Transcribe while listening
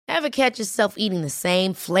Ever catch yourself eating the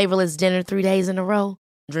same flavorless dinner 3 days in a row?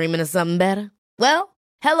 Dreaming of something better? Well,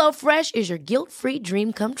 HelloFresh is your guilt-free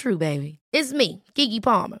dream come true, baby. It's me, Keke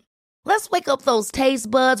Palmer. Let's wake up those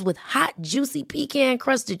taste buds with hot, juicy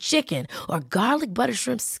pecan-crusted chicken or garlic butter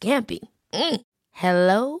shrimp scampi.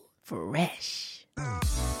 Hello Fresh.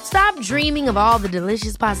 Stop dreaming of all the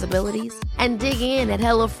delicious possibilities and dig in at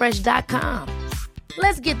HelloFresh.com.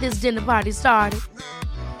 Let's get this dinner party started.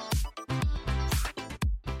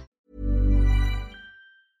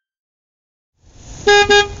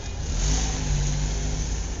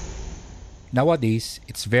 Nowadays,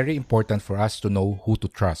 it's very important for us to know who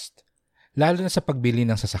to trust, lalo na sa pagbili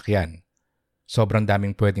ng sasakyan. Sobrang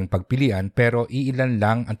daming pwedeng pagpilian pero iilan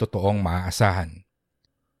lang ang totoong maaasahan.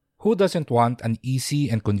 Who doesn't want an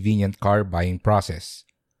easy and convenient car buying process?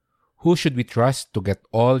 Who should we trust to get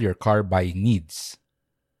all your car buying needs?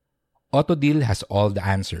 AutoDeal has all the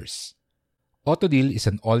answers. AutoDeal is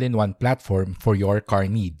an all-in-one platform for your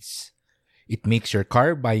car needs. It makes your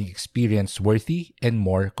car buying experience worthy and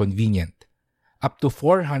more convenient. Up to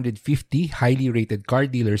 450 highly rated car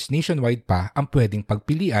dealers nationwide pa ang pwedeng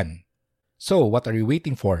pagpilian. So, what are you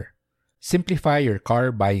waiting for? Simplify your car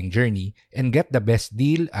buying journey and get the best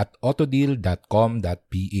deal at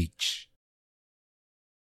autodeal.com.ph.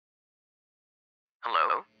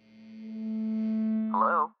 Hello?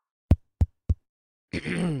 Hello?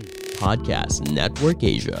 Podcast Network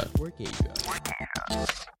Asia.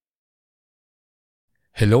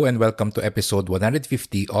 Hello and welcome to episode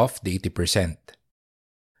 150 of The 80%.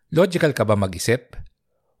 Logical ka ba mag-isip?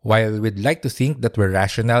 While we'd like to think that we're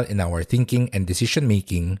rational in our thinking and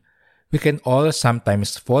decision-making, we can all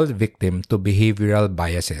sometimes fall victim to behavioral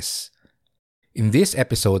biases. In this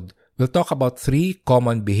episode, we'll talk about 3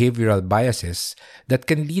 common behavioral biases that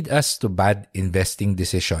can lead us to bad investing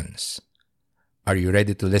decisions. Are you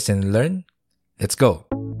ready to listen and learn? Let's go!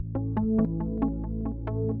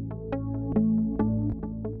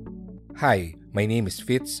 Hi, my name is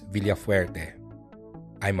Fitz Villafuerte.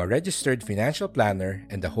 I'm a registered financial planner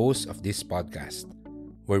and the host of this podcast,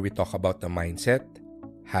 where we talk about the mindset,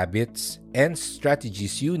 habits, and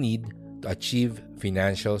strategies you need to achieve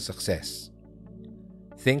financial success.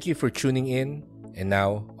 Thank you for tuning in, and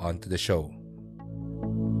now on to the show.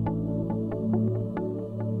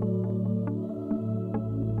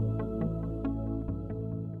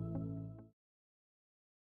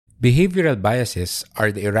 Behavioral biases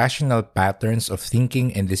are the irrational patterns of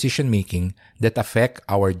thinking and decision-making that affect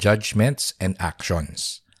our judgments and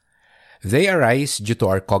actions. They arise due to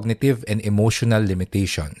our cognitive and emotional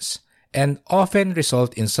limitations and often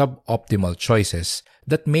result in suboptimal choices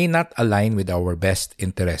that may not align with our best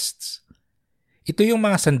interests. Ito yung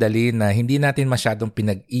mga sandali na hindi natin masyadong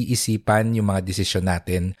pinag-iisipan yung mga desisyon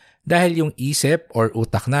natin dahil yung isip or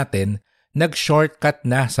utak natin nag-shortcut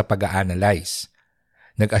na sa pag-a-analyze.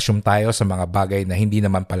 Nag-assume tayo sa mga bagay na hindi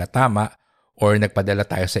naman pala tama or nagpadala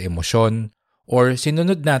tayo sa emosyon or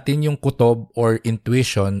sinunod natin yung kutob or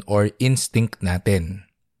intuition or instinct natin.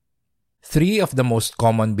 3 of the most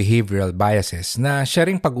common behavioral biases na siya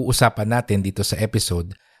ring pag-uusapan natin dito sa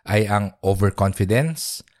episode ay ang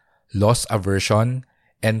overconfidence, loss aversion,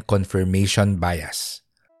 and confirmation bias.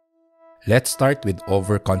 Let's start with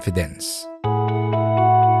overconfidence.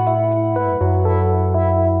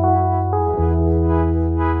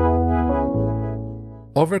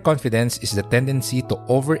 Overconfidence is the tendency to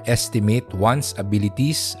overestimate one's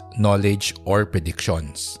abilities, knowledge, or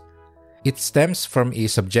predictions. It stems from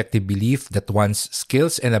a subjective belief that one's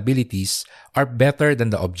skills and abilities are better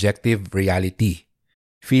than the objective reality.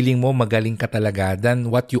 Feeling mo magaling ka talaga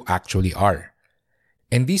than what you actually are.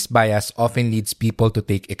 And this bias often leads people to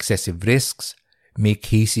take excessive risks, make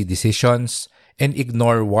hasty decisions, and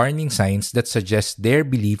ignore warning signs that suggest their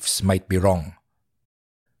beliefs might be wrong.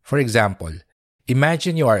 For example,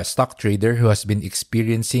 imagine you are a stock trader who has been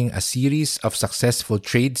experiencing a series of successful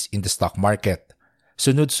trades in the stock market.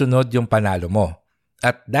 Sunod-sunod yung panalo mo.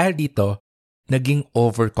 At dahil dito, naging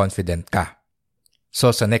overconfident ka.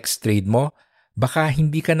 So sa next trade mo, baka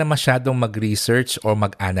hindi ka na masyadong mag-research or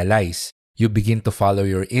mag-analyze. You begin to follow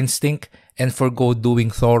your instinct and forgo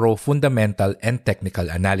doing thorough fundamental and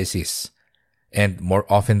technical analysis. And more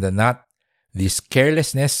often than not, this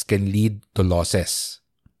carelessness can lead to losses.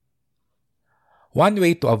 One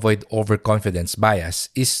way to avoid overconfidence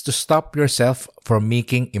bias is to stop yourself from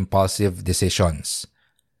making impulsive decisions.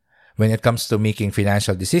 When it comes to making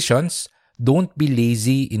financial decisions, don't be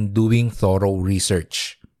lazy in doing thorough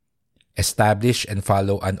research. Establish and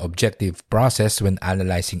follow an objective process when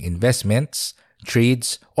analyzing investments,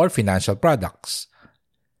 trades, or financial products.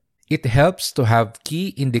 It helps to have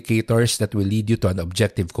key indicators that will lead you to an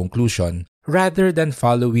objective conclusion rather than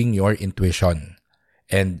following your intuition.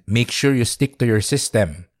 And make sure you stick to your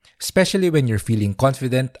system, especially when you're feeling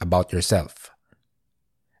confident about yourself.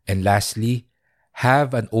 And lastly,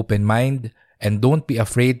 have an open mind and don't be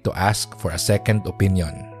afraid to ask for a second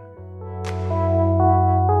opinion.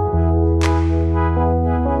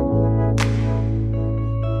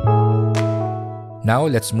 Now,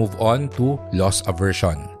 let's move on to loss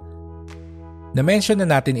aversion. Na-mention na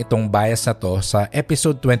natin itong bias na to sa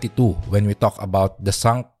episode 22 when we talk about the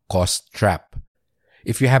sunk cost trap.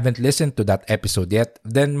 If you haven't listened to that episode yet,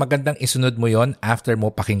 then magandang isunod mo yon after mo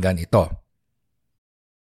pakinggan ito.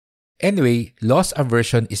 Anyway, loss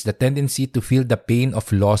aversion is the tendency to feel the pain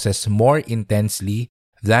of losses more intensely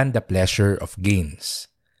than the pleasure of gains.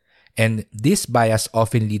 And this bias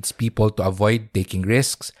often leads people to avoid taking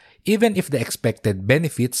risks even if the expected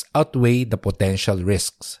benefits outweigh the potential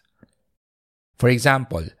risks. For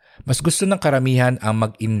example, mas gusto ng karamihan ang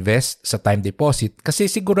mag-invest sa time deposit kasi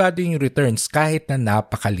sigurado yung returns kahit na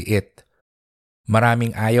napakaliit. Maraming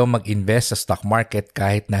ayaw mag-invest sa stock market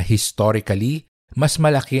kahit na historically, mas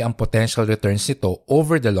malaki ang potential returns nito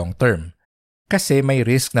over the long term. Kasi may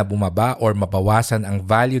risk na bumaba or mabawasan ang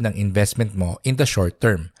value ng investment mo in the short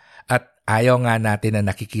term. At ayaw nga natin na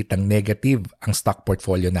nakikitang negative ang stock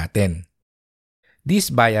portfolio natin.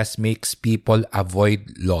 This bias makes people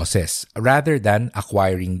avoid losses rather than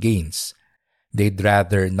acquiring gains. They'd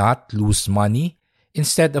rather not lose money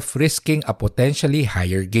instead of risking a potentially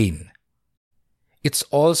higher gain. It's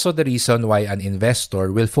also the reason why an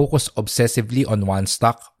investor will focus obsessively on one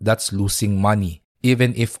stock that's losing money,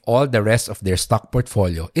 even if all the rest of their stock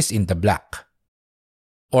portfolio is in the black.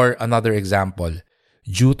 Or another example,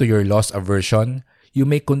 due to your loss aversion, you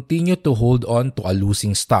may continue to hold on to a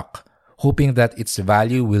losing stock, hoping that its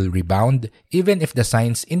value will rebound even if the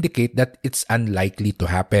signs indicate that it's unlikely to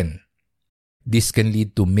happen. This can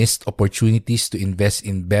lead to missed opportunities to invest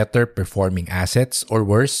in better performing assets, or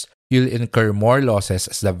worse, you'll incur more losses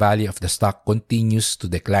as the value of the stock continues to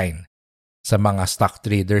decline. Sa mga stock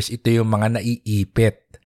traders, ito yung mga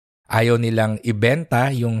naiipit. Ayaw nilang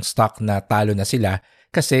ibenta yung stock na talo na sila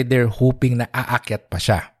kasi they're hoping na aakyat pa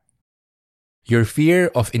siya. Your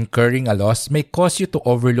fear of incurring a loss may cause you to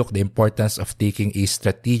overlook the importance of taking a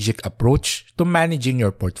strategic approach to managing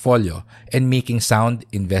your portfolio and making sound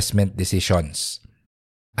investment decisions.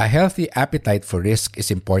 A healthy appetite for risk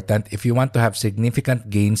is important if you want to have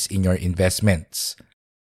significant gains in your investments.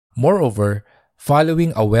 Moreover,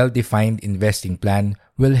 following a well-defined investing plan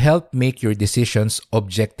will help make your decisions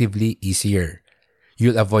objectively easier.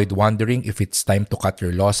 You'll avoid wondering if it's time to cut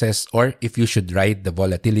your losses or if you should ride the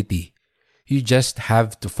volatility. You just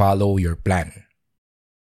have to follow your plan.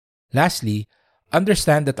 Lastly,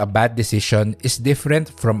 understand that a bad decision is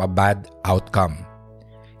different from a bad outcome.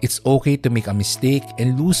 It's okay to make a mistake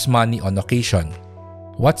and lose money on occasion.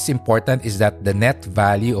 What's important is that the net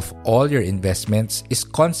value of all your investments is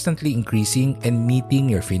constantly increasing and meeting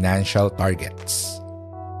your financial targets.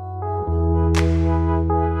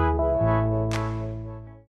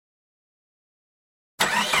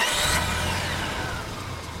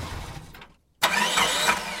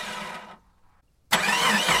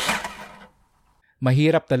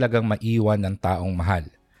 Mahirap talagang maiwan ng taong mahal,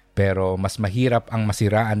 pero mas mahirap ang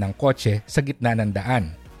masiraan ng kotse sa gitna ng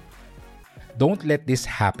daan. Don't let this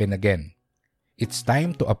happen again. It's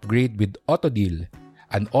time to upgrade with AutoDeal,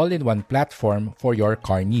 an all-in-one platform for your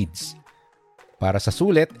car needs. Para sa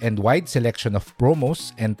sulit and wide selection of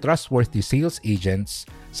promos and trustworthy sales agents,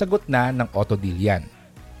 sagot na ng AutoDeal yan.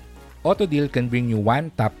 AutoDeal can bring you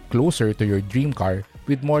one tap closer to your dream car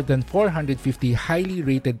with more than 450 highly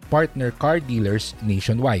rated partner car dealers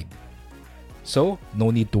nationwide. So, no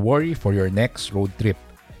need to worry for your next road trip.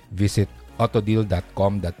 Visit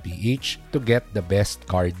autodeal.com.ph to get the best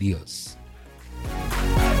car deals.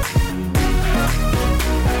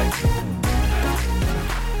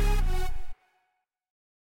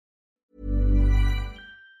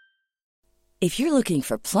 If you're looking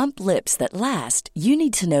for plump lips that last, you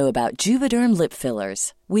need to know about Juvederm lip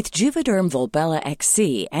fillers. With Juvederm Volbella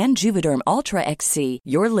XC and Juvederm Ultra XC,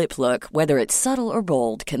 your lip look, whether it's subtle or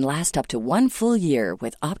bold, can last up to 1 full year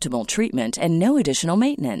with optimal treatment and no additional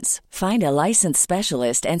maintenance. Find a licensed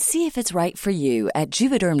specialist and see if it's right for you at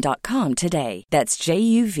Juvederm.com today. That's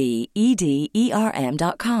JUVEDERM.com.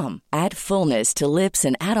 Add fullness to lips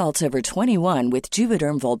in adults over 21 with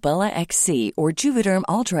Juvederm Volbella XC or Juvederm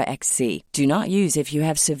Ultra XC. Do not use if you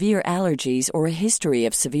have severe allergies or a history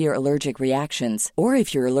of severe allergic reactions, or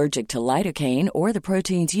if you're you're allergic to lidocaine or the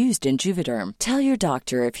proteins used in Juvederm. Tell your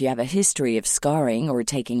doctor if you have a history of scarring or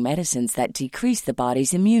taking medicines that decrease the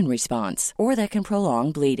body's immune response or that can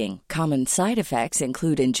prolong bleeding. Common side effects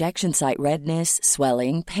include injection site redness,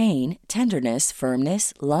 swelling, pain, tenderness,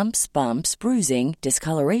 firmness, lumps, bumps, bruising,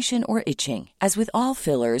 discoloration, or itching. As with all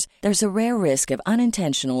fillers, there's a rare risk of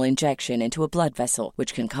unintentional injection into a blood vessel,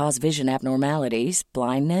 which can cause vision abnormalities,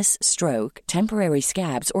 blindness, stroke, temporary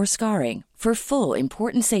scabs, or scarring. For full,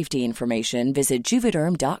 important safety information, visit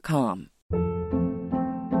Juvederm.com.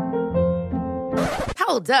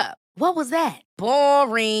 Hold up. What was that?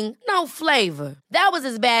 Boring. No flavor. That was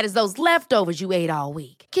as bad as those leftovers you ate all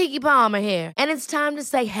week. Keke Palmer here, and it's time to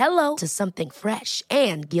say hello to something fresh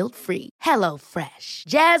and guilt-free. Hello Fresh.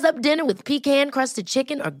 Jazz up dinner with pecan-crusted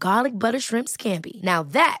chicken or garlic butter shrimp scampi. Now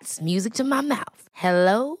that's music to my mouth.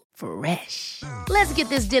 Hello Fresh. Let's get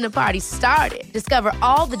this dinner party started. Discover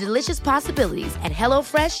all the delicious possibilities at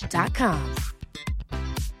HelloFresh.com.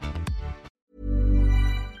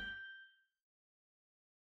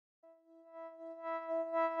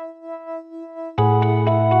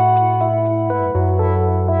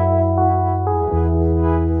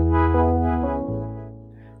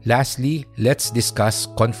 Lastly, let's discuss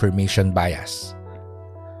confirmation bias.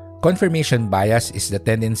 Confirmation bias is the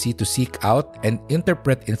tendency to seek out and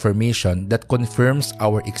interpret information that confirms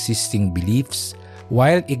our existing beliefs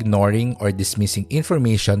while ignoring or dismissing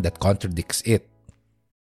information that contradicts it.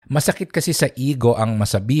 Masakit kasi sa ego ang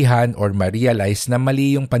masabihan or ma-realize na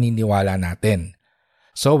mali yung paniniwala natin.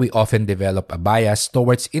 So we often develop a bias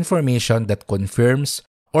towards information that confirms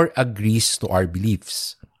or agrees to our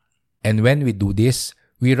beliefs. And when we do this,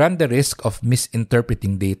 we run the risk of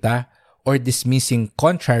misinterpreting data or dismissing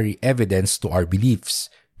contrary evidence to our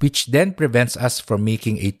beliefs, which then prevents us from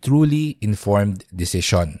making a truly informed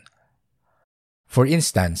decision. For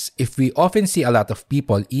instance, if we often see a lot of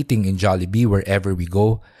people eating in Jollibee wherever we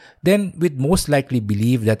go, then we'd most likely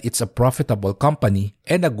believe that it's a profitable company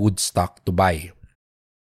and a good stock to buy.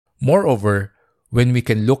 Moreover, when we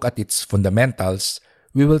can look at its fundamentals,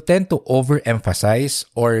 we will tend to overemphasize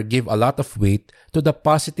or give a lot of weight to the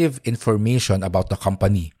positive information about the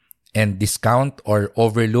company and discount or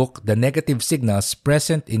overlook the negative signals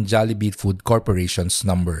present in Jollibee Food Corporation's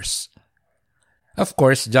numbers. Of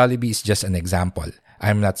course, Jollibee is just an example.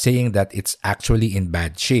 I'm not saying that it's actually in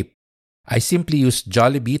bad shape. I simply use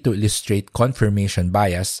Jollibee to illustrate confirmation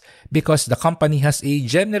bias because the company has a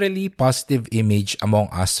generally positive image among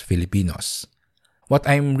us Filipinos. What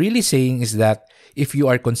I'm really saying is that if you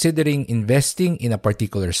are considering investing in a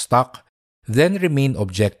particular stock, then remain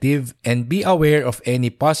objective and be aware of any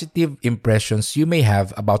positive impressions you may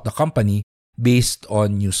have about the company based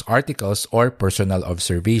on news articles or personal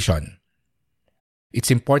observation.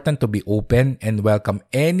 It's important to be open and welcome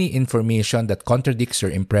any information that contradicts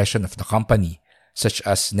your impression of the company, such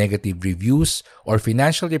as negative reviews or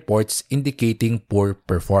financial reports indicating poor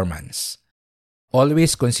performance.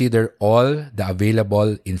 Always consider all the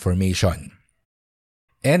available information.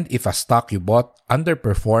 And if a stock you bought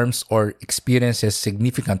underperforms or experiences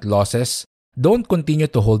significant losses, don't continue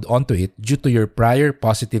to hold on to it due to your prior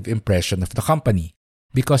positive impression of the company,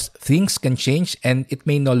 because things can change and it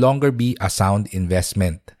may no longer be a sound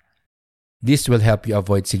investment. This will help you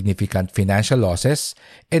avoid significant financial losses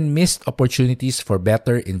and missed opportunities for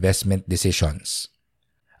better investment decisions.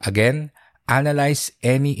 Again, analyze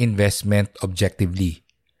any investment objectively.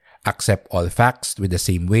 Accept all facts with the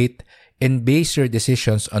same weight and base your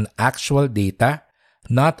decisions on actual data,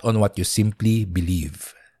 not on what you simply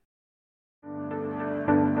believe.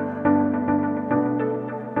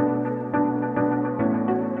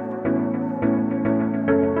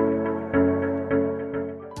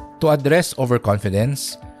 To address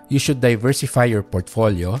overconfidence, you should diversify your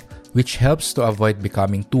portfolio, which helps to avoid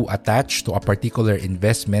becoming too attached to a particular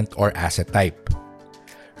investment or asset type.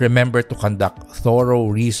 Remember to conduct thorough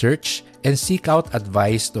research and seek out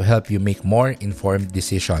advice to help you make more informed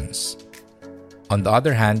decisions. On the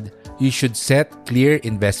other hand, you should set clear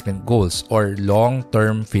investment goals or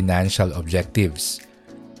long-term financial objectives.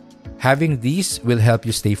 Having these will help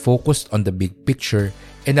you stay focused on the big picture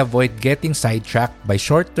and avoid getting sidetracked by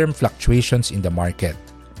short-term fluctuations in the market.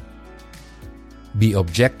 Be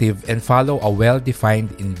objective and follow a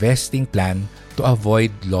well-defined investing plan to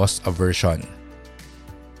avoid loss aversion.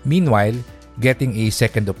 Meanwhile, getting a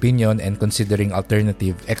second opinion and considering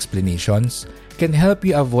alternative explanations can help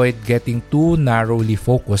you avoid getting too narrowly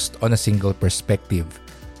focused on a single perspective,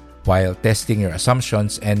 while testing your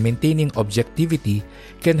assumptions and maintaining objectivity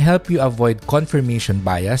can help you avoid confirmation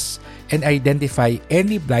bias and identify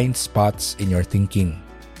any blind spots in your thinking.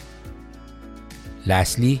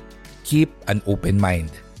 Lastly, keep an open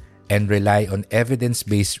mind and rely on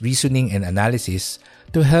evidence-based reasoning and analysis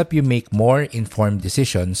to help you make more informed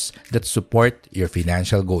decisions that support your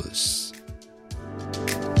financial goals.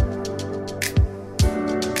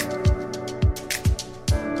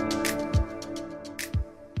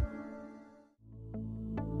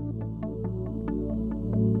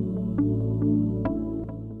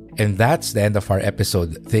 And that's the end of our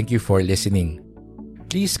episode. Thank you for listening.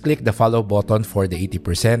 Please click the follow button for the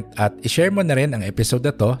 80% at ishare mo na rin ang episode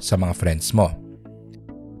na to sa mga friends mo.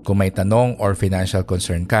 Kung may tanong or financial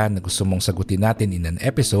concern ka na gusto mong sagutin natin in an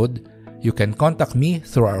episode, you can contact me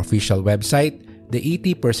through our official website,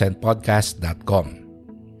 the80percentpodcast.com.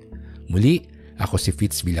 Muli, ako si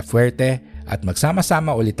Fitz Villafuerte at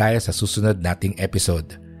magsama-sama ulit tayo sa susunod nating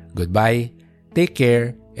episode. Goodbye, take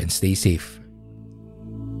care, and stay safe.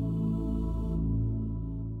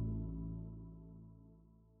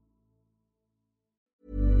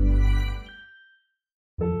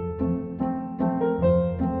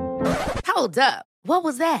 Hold up. What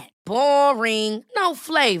was that? Boring. No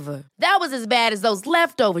flavor. That was as bad as those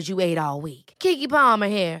leftovers you ate all week. Keke Palmer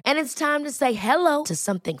here, and it's time to say hello to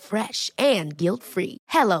something fresh and guilt-free.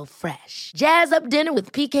 Hello Fresh. Jazz up dinner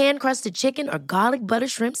with pecan-crusted chicken or garlic butter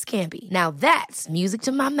shrimp scampi. Now that's music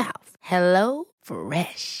to my mouth. Hello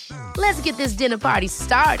Fresh. Let's get this dinner party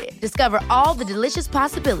started. Discover all the delicious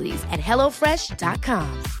possibilities at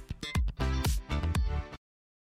HelloFresh.com.